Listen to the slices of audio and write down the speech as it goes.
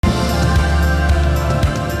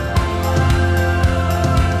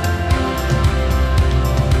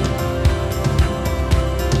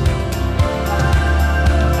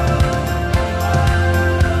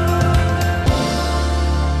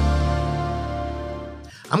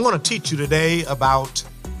I'm going to teach you today about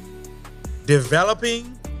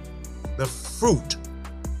developing the fruit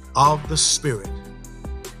of the Spirit.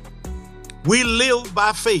 We live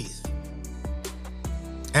by faith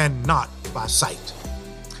and not by sight.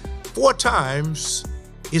 4 times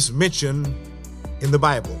it's mentioned in the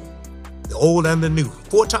Bible, the Old and the New.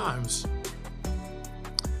 4 times.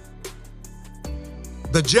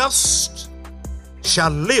 The just shall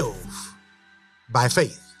live by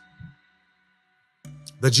faith.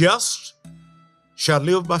 The just shall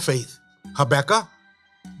live by faith. Habakkuk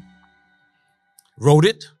wrote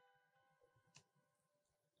it.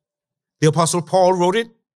 The Apostle Paul wrote it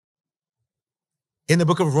in the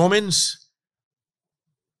book of Romans.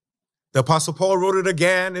 The Apostle Paul wrote it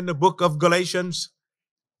again in the book of Galatians.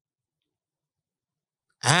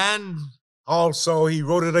 And also he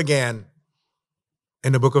wrote it again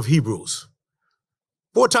in the book of Hebrews.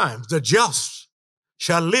 4 times. The just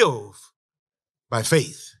shall live by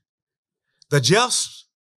faith. The just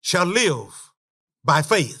shall live by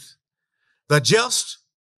faith. The just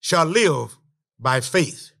shall live by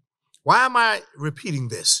faith. Why am I repeating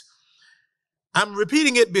this? I'm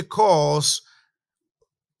repeating it because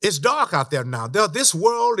it's dark out there now. This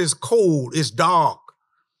world is cold, it's dark.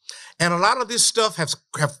 And a lot of this stuff have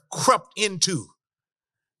crept into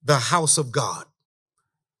the house of God,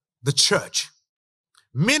 the church.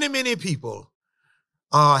 Many people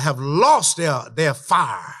have lost their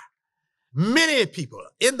fire. Many people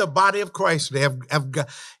in the body of Christ, they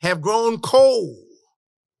have grown cold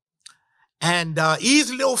and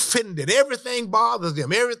easily offended. Everything bothers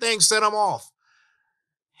them. Everything set them off.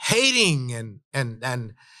 Hating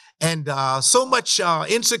and so much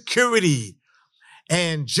insecurity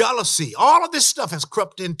and jealousy. All of this stuff has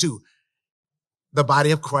crept into the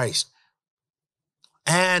body of Christ.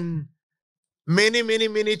 And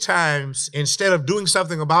many times, instead of doing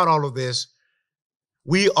something about all of this,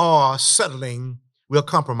 we are settling, we're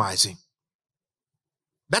compromising.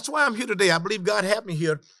 That's why I'm here today. I believe God had me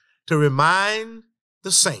here to remind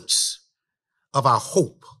the saints of our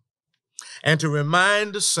hope and to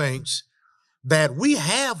remind the saints that we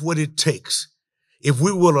have what it takes if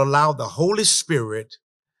we will allow the Holy Spirit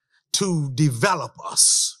to develop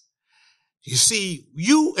us. You see,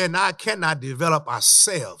 you and I cannot develop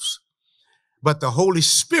ourselves, but the Holy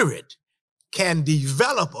Spirit can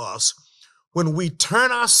develop us when we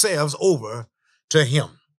turn ourselves over to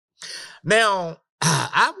Him. Now,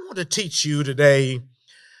 I want to teach you today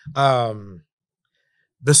the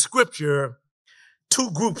scripture,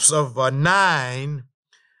 2 groups of 9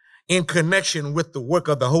 in connection with the work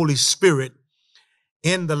of the Holy Spirit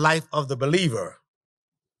in the life of the believer.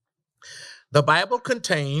 The Bible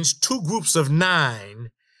contains 2 groups of 9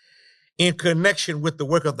 in connection with the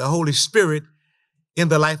work of the Holy Spirit in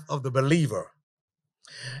the life of the believer.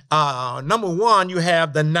 Number 1, you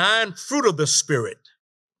have the 9 fruit of the Spirit,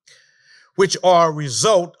 which are a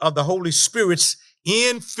result of the Holy Spirit's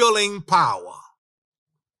infilling power.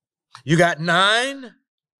 You got 9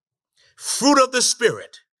 fruit of the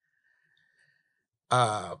Spirit,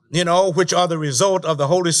 which are the result of the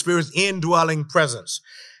Holy Spirit's indwelling presence.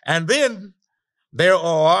 And then there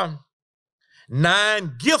are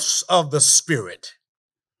 9 gifts of the Spirit,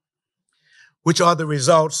 which are the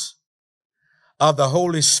results of the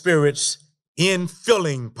Holy Spirit's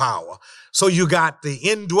infilling power. So you got the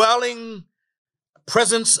indwelling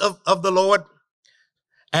presence of the Lord,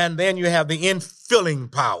 and then you have the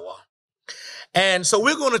infilling power. And so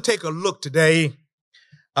we're going to take a look today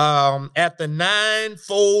at the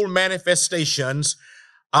 9-fold manifestations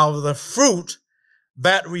of the fruit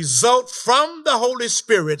that result from the Holy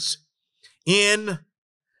Spirit's indwelling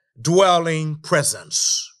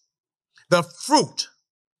presence.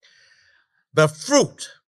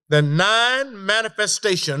 The 9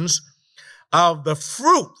 manifestations of the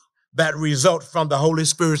fruit that result from the Holy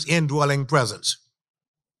Spirit's indwelling presence.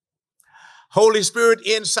 Holy Spirit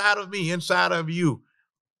inside of me, inside of you,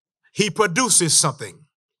 He produces something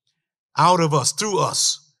out of us, through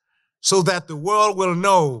us, so that the world will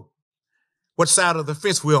know what side of the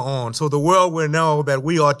fence we're on, so the world will know that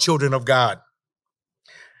we are children of God.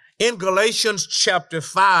 In Galatians chapter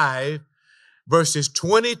 5, verses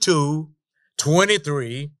 22,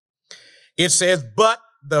 23, it says, "But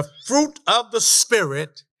the fruit of the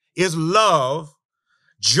Spirit is love,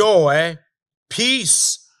 joy,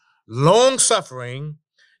 peace, long-suffering,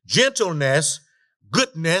 gentleness,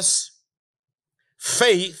 goodness,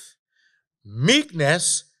 faith,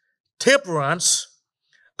 meekness, temperance.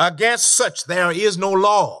 Against such there is no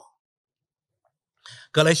law."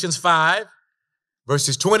 Galatians 5,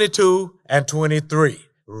 verses 22 and 23.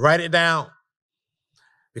 Write it down,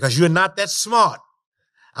 because you're not that smart.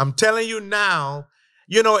 I'm telling you now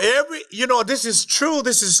This is true.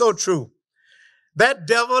 This is so true. That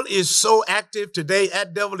devil is so active today.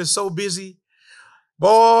 That devil is so busy.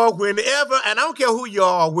 Boy, whenever, and I don't care who you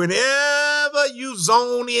are, whenever you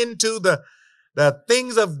zone into the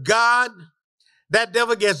things of God, that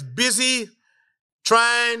devil gets busy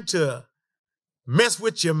trying to mess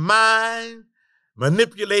with your mind,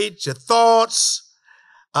 manipulate your thoughts.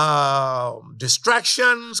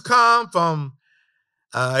 Distractions come from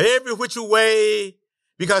every which way,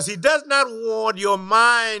 because he does not want your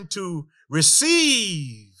mind to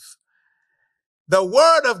receive the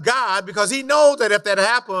word of God, because he knows that if that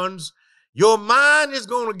happens, your mind is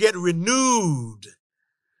going to get renewed.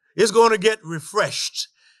 It's going to get refreshed.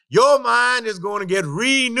 Your mind is going to get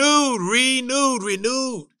renewed.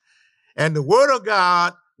 And the word of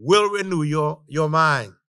God will renew your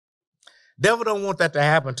mind. Devil don't want that to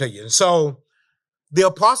happen to you. And so the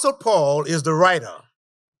Apostle Paul is the writer.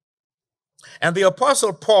 And the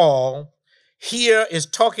Apostle Paul here is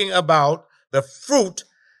talking about the fruit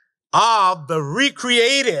of the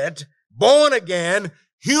recreated, born again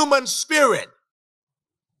human spirit.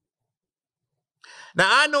 Now,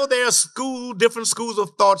 I know there are different schools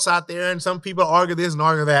of thoughts out there, and some people argue this and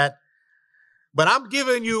argue that. But I'm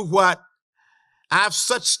giving you what I've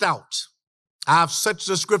searched out. I've searched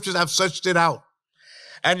the scriptures. I've searched it out.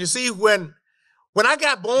 And you see, when I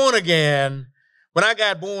got born again,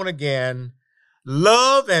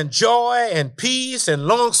 love and joy and peace and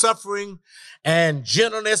long suffering and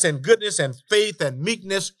gentleness and goodness and faith and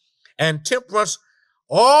meekness and temperance,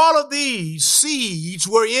 all of these seeds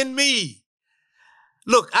were in me.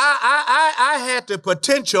 Look, I had the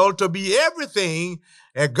potential to be everything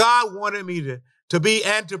that God wanted me to be,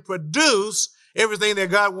 and to produce everything that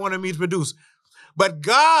God wanted me to produce. But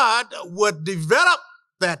God would develop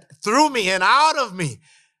that through me and out of me.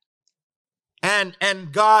 And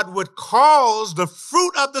God would cause the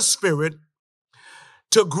fruit of the Spirit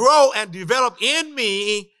to grow and develop in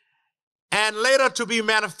me, and later to be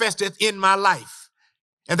manifested in my life.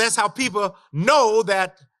 And that's how people know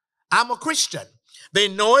that I'm a Christian. They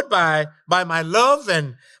know it by my love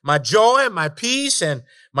and my joy and my peace and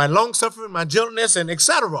my long suffering, my gentleness, and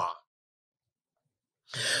etc.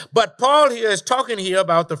 But Paul here is talking here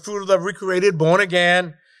about the fruit of the recreated, born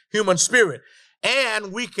again human spirit.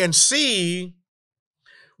 And we can see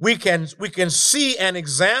an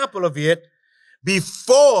example of it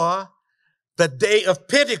before the day of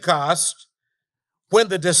Pentecost, when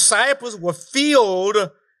the disciples were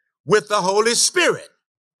filled with the Holy Spirit.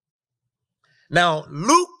 Now,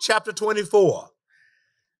 Luke chapter 24,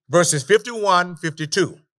 verses 51,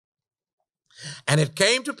 52. And it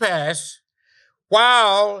came to pass,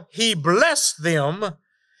 while he blessed them,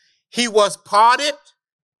 he was parted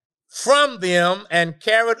from them and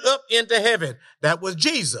carried up into heaven. That was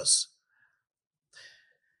Jesus.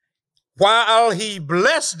 While he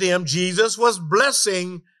blessed them, Jesus was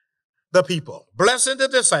blessing the people, blessing the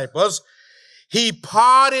disciples. He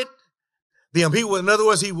parted them. In other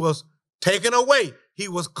words, he was taken away. He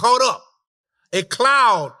was caught up. A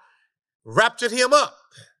cloud raptured him up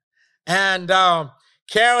and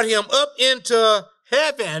carried him up into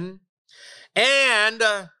heaven, and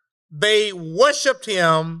they worshiped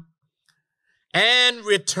him and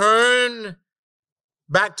returned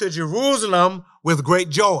back to Jerusalem with great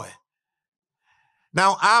joy.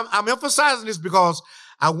 Now, I'm emphasizing this because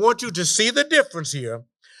I want you to see the difference here.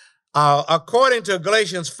 According to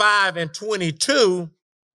Galatians 5 and 22,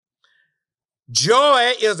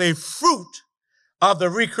 joy is a fruit of the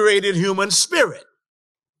recreated human spirit.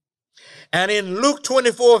 And in Luke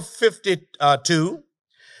 24, 52,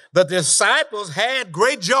 the disciples had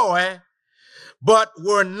great joy, but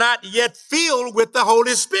were not yet filled with the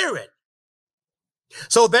Holy Spirit.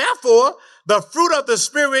 So therefore, the fruit of the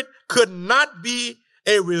Spirit could not be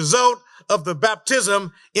a result of the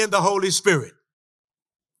baptism in the Holy Spirit.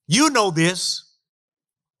 You know this.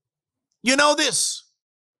 You know this.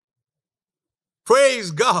 Praise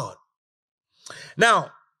God.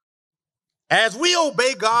 Now, as we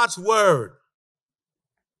obey God's word,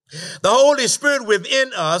 the Holy Spirit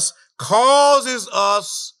within us causes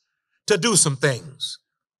us to do some things.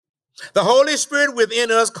 The Holy Spirit within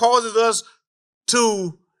us causes us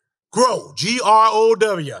to grow,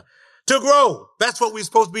 G-R-O-W, to grow. That's what we're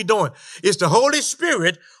supposed to be doing. It's the Holy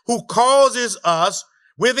Spirit who causes us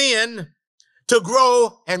within to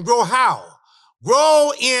grow, and grow how?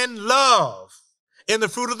 Grow in love, in the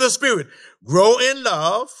fruit of the Spirit. Grow in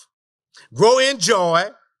love, grow in joy,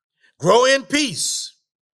 grow in peace.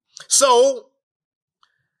 So,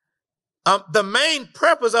 the main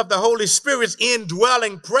purpose of the Holy Spirit's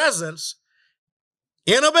indwelling presence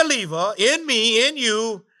in a believer, in me, in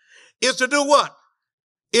you, is to do what?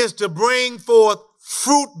 is to bring forth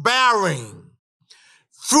fruit bearing.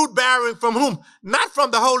 Fruit bearing from whom? Not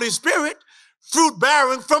from the Holy Spirit. Fruit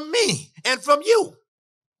bearing from me and from you.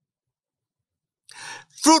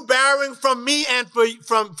 Fruit bearing from me and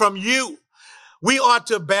from you. We are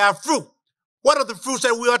to bear fruit. What are the fruits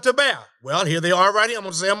that we are to bear? Well, here they are right here. I'm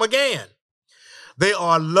going to say them again. They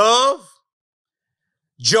are love,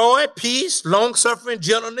 joy, peace, long-suffering,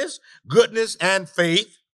 gentleness, goodness, and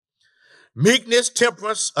faith, meekness,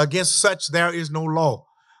 temperance. Against such there is no law.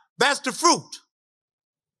 That's the fruit.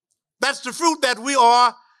 That's the fruit that we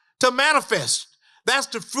are to manifest. That's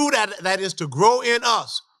the fruit that is to grow in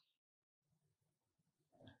us.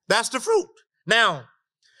 That's the fruit. Now,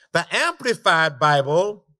 the Amplified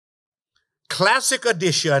Bible, Classic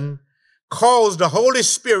Edition, calls the Holy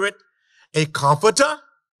Spirit a comforter,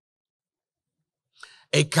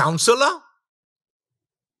 a counselor,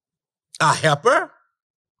 a helper,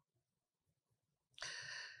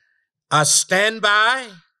 a standby,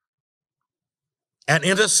 an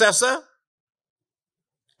intercessor,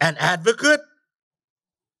 an advocate,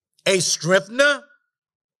 a strengthener.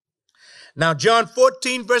 Now, John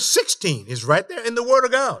 14, verse 16 is right there in the Word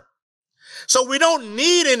of God. So we don't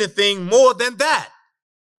need anything more than that.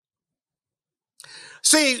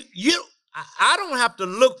 See, I don't have to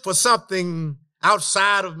look for something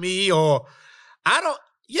outside of me, or I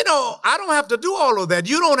don't have to do all of that.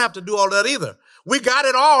 You don't have to do all that either. We got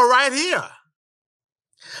it all right here.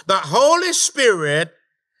 The Holy Spirit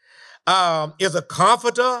is a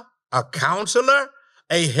comforter, a counselor,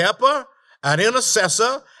 a helper, an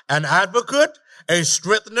intercessor, an advocate, a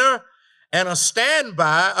strengthener, and a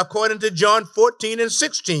standby, according to John 14 and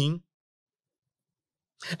 16.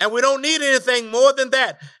 And we don't need anything more than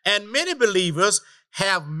that. And many believers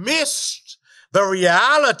have missed the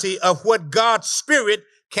reality of what God's Spirit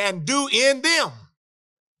can do in them.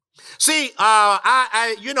 See,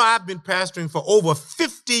 I've been pastoring for over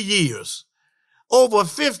 50 years. Over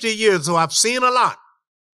 50 years, so I've seen a lot.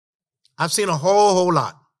 I've seen a whole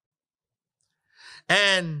lot.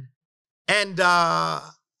 And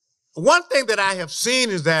one thing that I have seen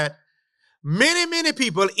is that many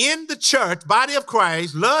people in the church, body of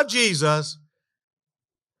Christ, love Jesus,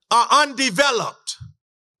 are undeveloped.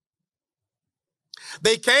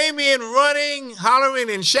 They came in running, hollering,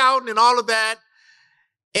 and shouting and all of that,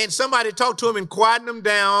 and somebody talked to them and quieted them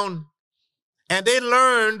down, and they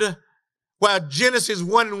learned what Genesis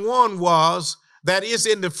 1:1 was, that is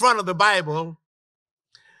in the front of the Bible.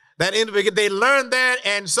 That in the beginning, they learned that,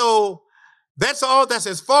 and so that's all. That's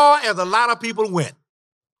as far as a lot of people went.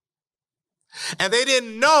 And they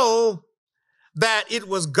didn't know that it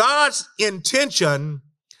was God's intention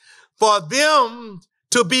for them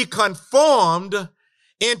to be conformed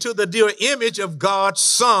into the dear image of God's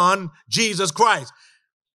Son, Jesus Christ.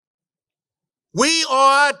 We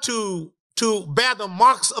are to bear the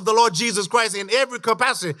marks of the Lord Jesus Christ in every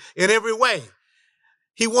capacity, in every way.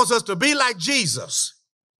 He wants us to be like Jesus.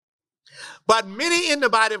 But many in the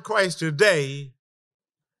body of Christ today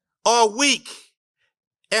are weak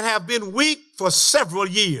and have been weak for several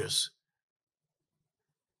years.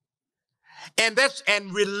 And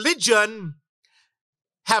religion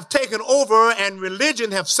have taken over, and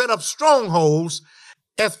religion have set up strongholds.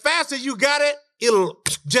 As fast as you got it, it'll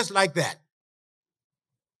just like that.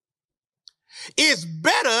 It's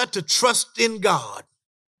better to trust in God.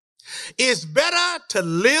 It's better to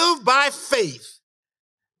live by faith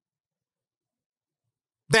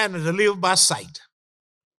than to live by sight.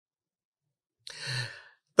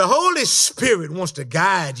 The Holy Spirit wants to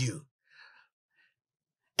guide you.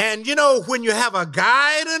 And when you have a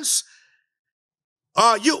guidance,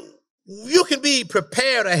 you can be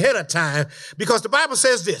prepared ahead of time, because the Bible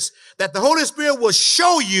says this, that the Holy Spirit will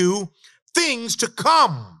show you things to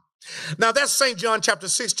come. Now that's St. John chapter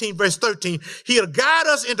 16, verse 13. He'll guide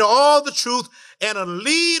us into all the truth and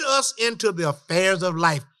lead us into the affairs of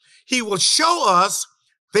life. He will show us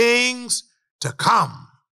things to come.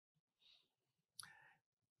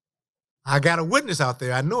 I got a witness out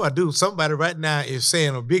there. I know I do. Somebody right now is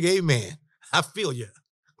saying a big amen. I feel you.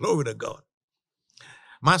 Glory to God.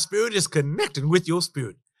 My spirit is connecting with your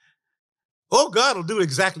spirit. Oh, God will do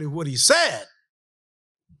exactly what he said.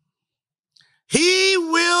 He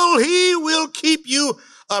will keep you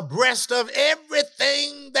abreast of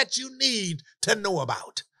everything that you need to know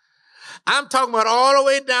about. I'm talking about all the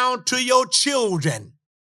way down to your children,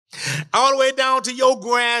 all the way down to your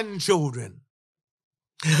grandchildren,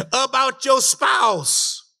 about your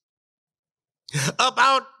spouse,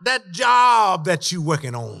 about that job that you're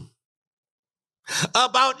working on,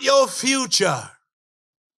 about your future,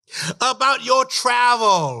 about your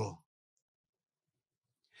travel.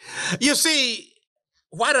 You see,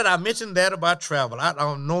 why did I mention that about travel? I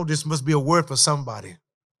don't know. This must be a word for somebody.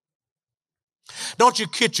 Don't you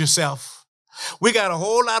kid yourself. We got a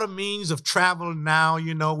whole lot of means of travel now.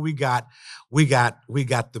 You know, we got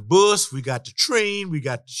the bus, we got the train, we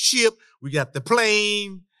got the ship, we got the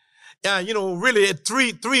plane. You know, really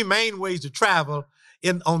three main ways to travel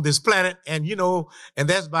on this planet. And, you know, and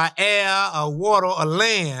that's by air, or water, or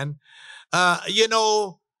land. You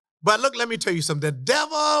know, but look, let me tell you something. The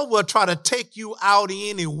devil will try to take you out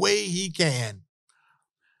any way he can.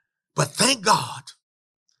 But thank God,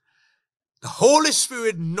 the Holy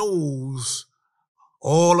Spirit knows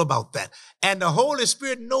all about that. And the Holy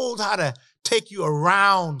Spirit knows how to take you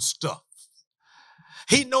around stuff.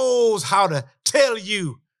 He knows how to tell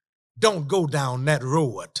you, don't go down that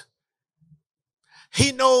road.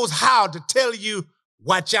 He knows how to tell you,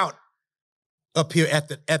 watch out up here at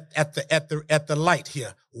the light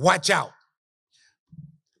here. Watch out.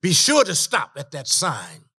 Be sure to stop at that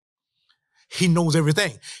sign. He knows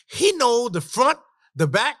everything. He knows the front, the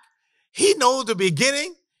back. He knows the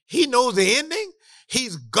beginning. He knows the ending.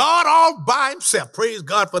 He's God all by himself. Praise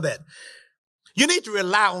God for that. You need to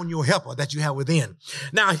rely on your helper that you have within.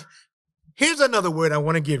 Now, here's another word I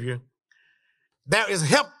want to give you. There is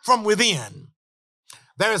help from within.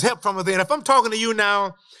 There is help from within. If I'm talking to you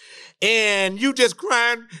now and you just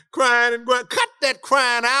crying, and crying, cut that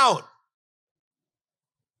crying out.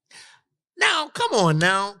 Now, come on.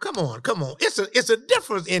 It's a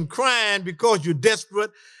difference in crying because you're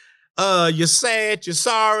desperate, you're sad, you're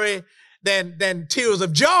sorry, than tears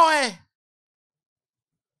of joy.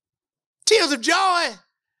 Tears of joy.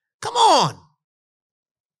 Come on.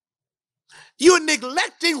 You're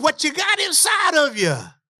neglecting what you got inside of you.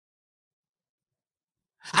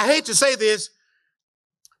 I hate to say this,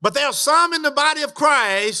 but there are some in the body of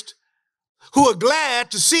Christ who are glad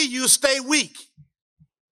to see you stay weak.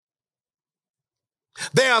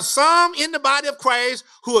 There are some in the body of Christ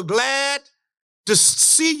who are glad to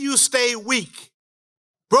see you stay weak,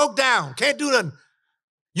 broke down, can't do nothing.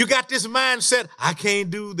 You got this mindset, I can't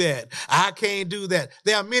do that. I can't do that.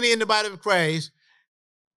 There are many in the body of Christ.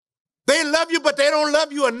 They love you, but they don't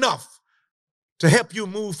love you enough to help you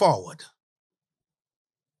move forward.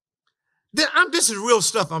 This is real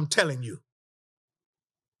stuff I'm telling you.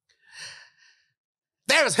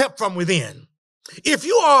 There is help from within. If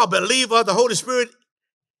you are a believer, the Holy Spirit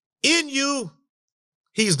in you,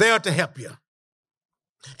 he's there to help you.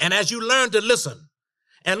 And as you learn to listen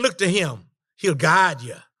and look to him, he'll guide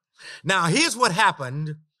you. Now, here's what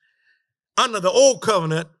happened under the old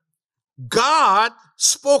covenant. God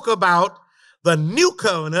spoke about the new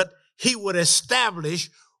covenant he would establish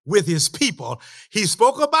with his people. He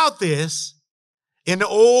spoke about this in the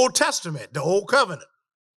Old Testament, the Old Covenant.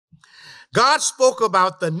 God spoke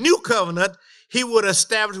about the new covenant he would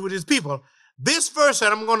establish with his people. This verse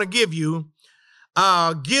that I'm going to give you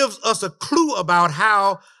gives us a clue about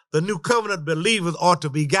how the new covenant believers ought to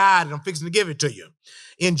be guided. I'm fixing to give it to you.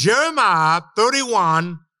 In Jeremiah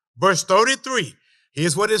 31, verse 33,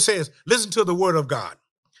 here's what it says. Listen to the word of God.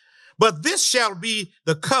 But this shall be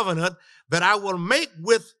the covenant that I will make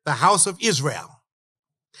with the house of Israel.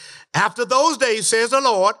 After those days, says the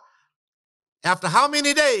Lord. After how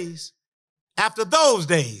many days? After those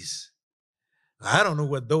days. I don't know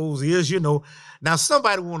what those is, you know. Now,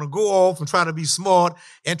 somebody want to go off and try to be smart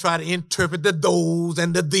and try to interpret the those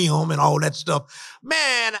and the them and all that stuff.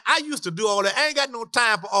 Man, I used to do all that. I ain't got no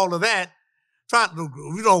time for all of that. Trying to,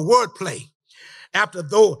 wordplay. After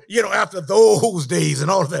those days and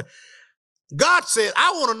all of that. God said,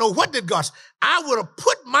 I want to know, what did God say? I would have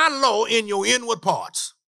put my law in your inward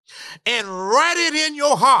parts and write it in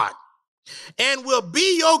your heart and will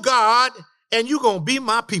be your God and you're going to be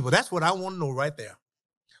my people. That's what I want to know right there.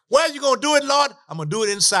 Where are you going to do it, Lord? I'm going to do it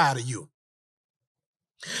inside of you.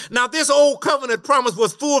 Now, this old covenant promise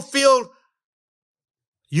was fulfilled.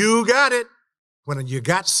 You got it when you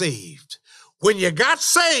got saved. When you got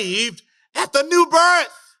saved at the new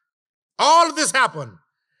birth, all of this happened.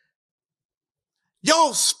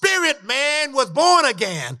 Your spirit, man, was born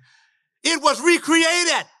again. It was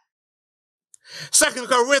recreated. 2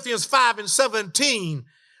 Corinthians 5 and 17,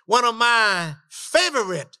 one of my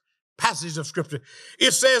favorite passages of scripture.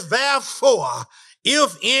 It says, therefore,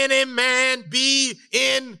 if any man be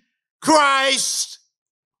in Christ.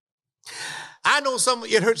 I know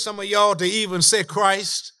it hurts some of y'all to even say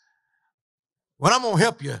Christ. Well, I'm going to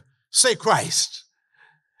help you. Say Christ.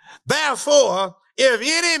 Therefore, if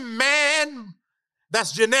any man,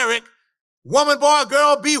 that's generic, woman, boy,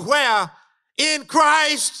 girl, beware, in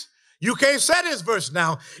Christ. You can't say this verse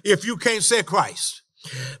now if you can't say Christ.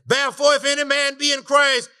 Therefore, if any man be in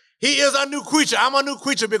Christ, he is a new creature. I'm a new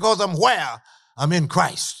creature because I'm where? I'm in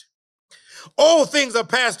Christ. All things are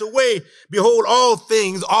passed away. Behold, all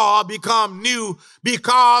things are become new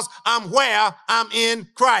because I'm where? I'm in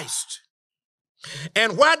Christ.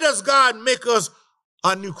 And why does God make us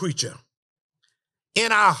a new creature?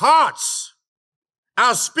 In our hearts,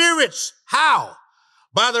 our spirits. How?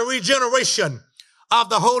 By the regeneration of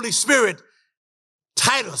the Holy Spirit.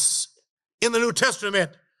 Titus in the New Testament,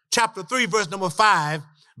 chapter 3, verse number 5,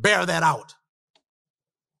 bear that out.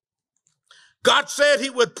 God said he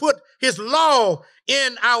would put his law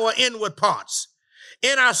in our inward parts,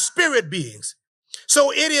 in our spirit beings.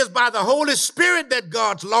 So it is by the Holy Spirit that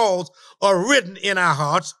God's laws are written in our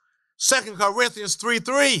hearts. 2 Corinthians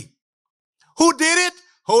 3:3. Who did it?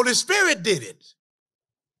 Holy Spirit did it.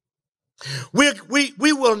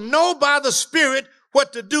 We will know by the Spirit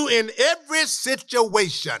what to do in every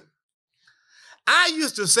situation. I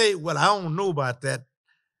used to say, well, I don't know about that.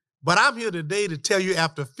 But I'm here today to tell you,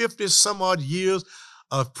 after 50 some odd years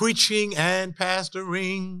of preaching and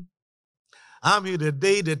pastoring, I'm here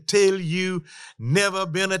today to tell you, never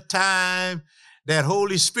been a time that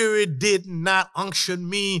Holy Spirit did not unction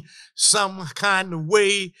me some kind of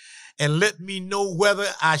way and let me know whether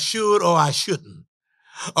I should or I shouldn't,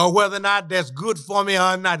 or whether or not that's good for me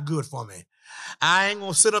or not good for me. I ain't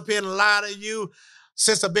gonna sit up here and lie to you.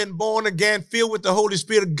 Since I've been born again, filled with the Holy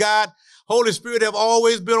Spirit of God, Holy Spirit have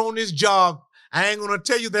always been on this job. I ain't going to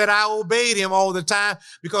tell you that I obeyed him all the time,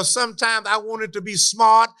 because sometimes I wanted to be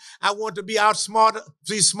smart. I wanted to be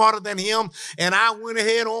smarter than him. And I went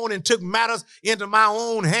ahead on and took matters into my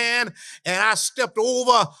own hand, and I stepped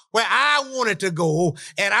over where I wanted to go.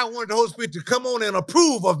 And I wanted the Holy Spirit to come on and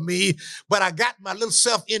approve of me, but I got my little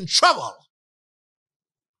self in trouble.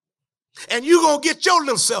 And you're going to get your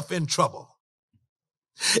little self in trouble.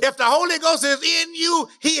 If the Holy Ghost is in you,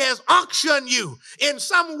 he has unctioned you. In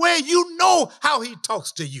some way, you know how he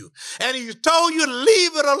talks to you. And he's told you to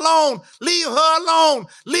leave it alone, leave her alone,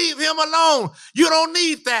 leave him alone. You don't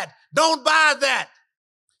need that. Don't buy that.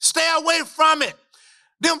 Stay away from it.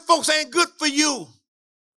 Them folks ain't good for you.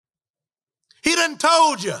 He done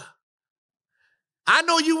told you. I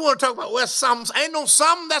know you want to talk about, well, some, ain't no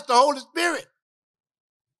some, that's the Holy Spirit.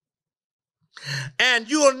 And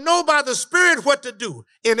you will know by the Spirit what to do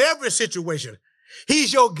in every situation.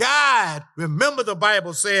 He's your guide. Remember, the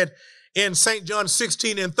Bible said in St. John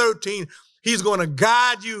 16:13, he's going to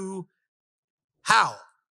guide you, how?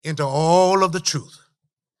 Into all of the truth.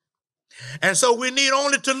 And so we need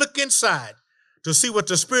only to look inside to see what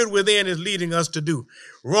the Spirit within is leading us to do.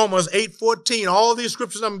 Romans 8:14, all these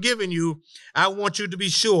scriptures I'm giving you, I want you to be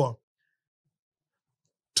sure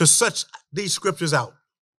to search these scriptures out.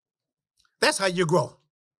 That's how you grow.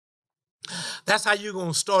 That's how you're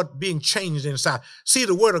going to start being changed inside. See,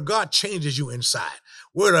 the word of God changes you inside.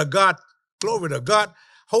 Word of God, glory to God.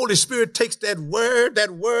 Holy Spirit takes that word. That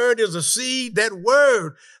word is a seed. That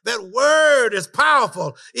word is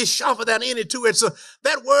powerful. It's sharper than any two-edged sword.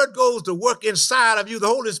 That word goes to work inside of you. The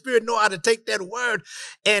Holy Spirit knows how to take that word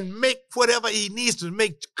and make whatever he needs to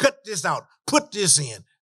make. Cut this out. Put this in.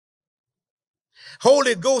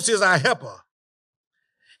 Holy Ghost is our helper.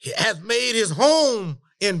 He has made his home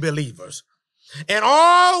in believers. And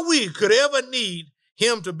all we could ever need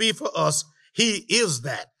him to be for us, he is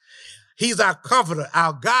that. He's our comforter,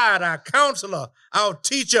 our guide, our counselor, our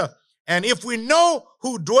teacher. And if we know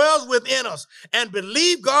who dwells within us and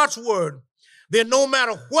believe God's word, then no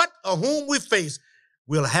matter what or whom we face,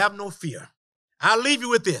 we'll have no fear. I'll leave you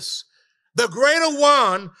with this. The greater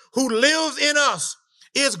one who lives in us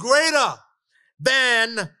is greater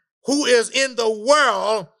than who is in the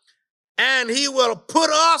world, and he will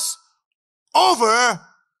put us over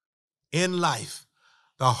in life.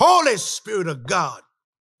 The Holy Spirit of God.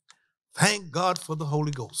 Thank God for the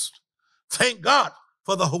Holy Ghost. Thank God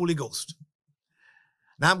for the Holy Ghost.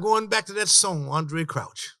 Now I'm going back to that song, Andraé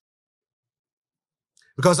Crouch,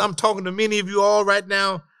 because I'm talking to many of you all right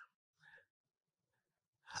now.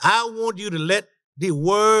 I want you to let the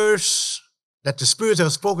words that the Spirit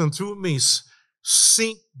has spoken through me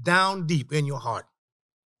sink down deep in your heart.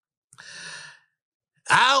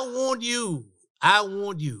 I want you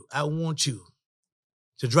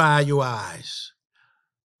to dry your eyes.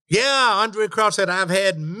 Yeah, Andraé Crouch said, I've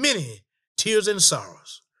had many tears and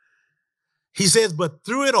sorrows. He says, but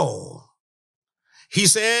through it all, he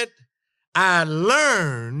said, I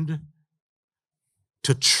learned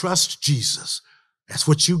to trust Jesus. That's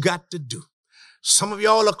what you got to do. Some of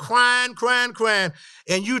y'all are crying,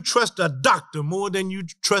 and you trust a doctor more than you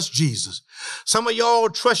trust Jesus. Some of y'all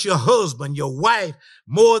trust your husband, your wife,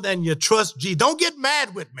 more than you trust Jesus. Don't get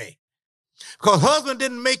mad with me. Because husband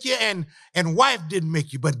didn't make you and wife didn't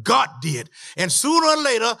make you, but God did. And sooner or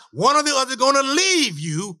later, one or the other is going to leave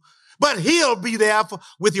you, but he'll be there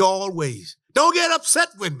with you always. Don't get upset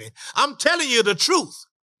with me. I'm telling you the truth.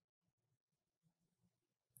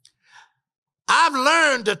 I've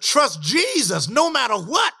learned to trust Jesus no matter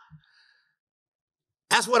what.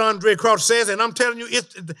 That's what Andre Crouch says, and I'm telling you,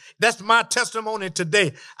 that's my testimony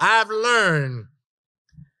today. I've learned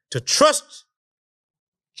to trust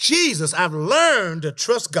Jesus. I've learned to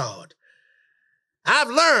trust God. I've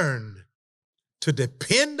learned to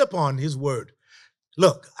depend upon his word.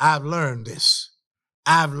 Look, I've learned this.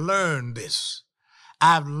 I've learned this.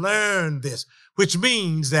 I've learned this, which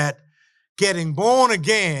means that getting born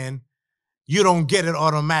again, you don't get it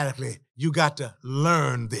automatically. You got to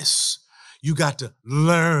learn this. You got to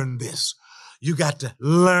learn this. You got to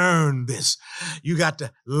learn this. You got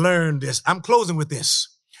to learn this. I'm closing with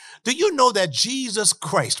this. Do you know that Jesus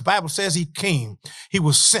Christ, the Bible says he came, he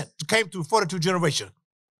was sent, came through 42 generations.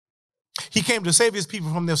 He came to save his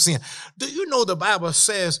people from their sin. Do you know the Bible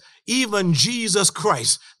says even Jesus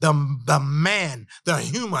Christ, the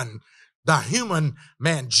human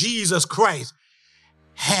man, Jesus Christ,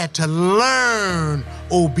 had to learn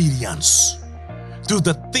obedience through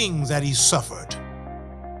the things that he suffered.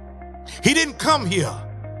 He didn't come here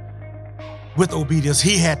with obedience.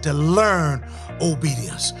 He had to learn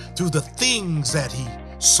obedience through the things that he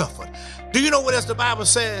suffered. Do you know what else the Bible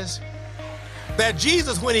says? That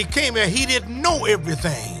Jesus, when he came here, he didn't know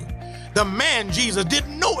everything. The man Jesus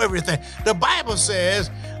didn't know everything. The Bible says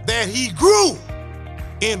that he grew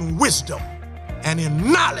in wisdom and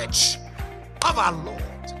in knowledge of our Lord.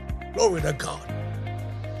 Glory to God.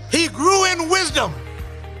 He grew in wisdom,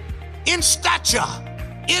 in stature,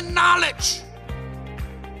 in knowledge.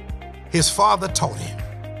 His father taught him.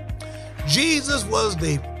 Jesus was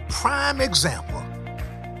the prime example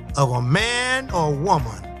of a man or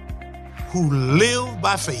woman who lived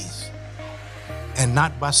by faith and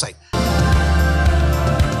not by sight.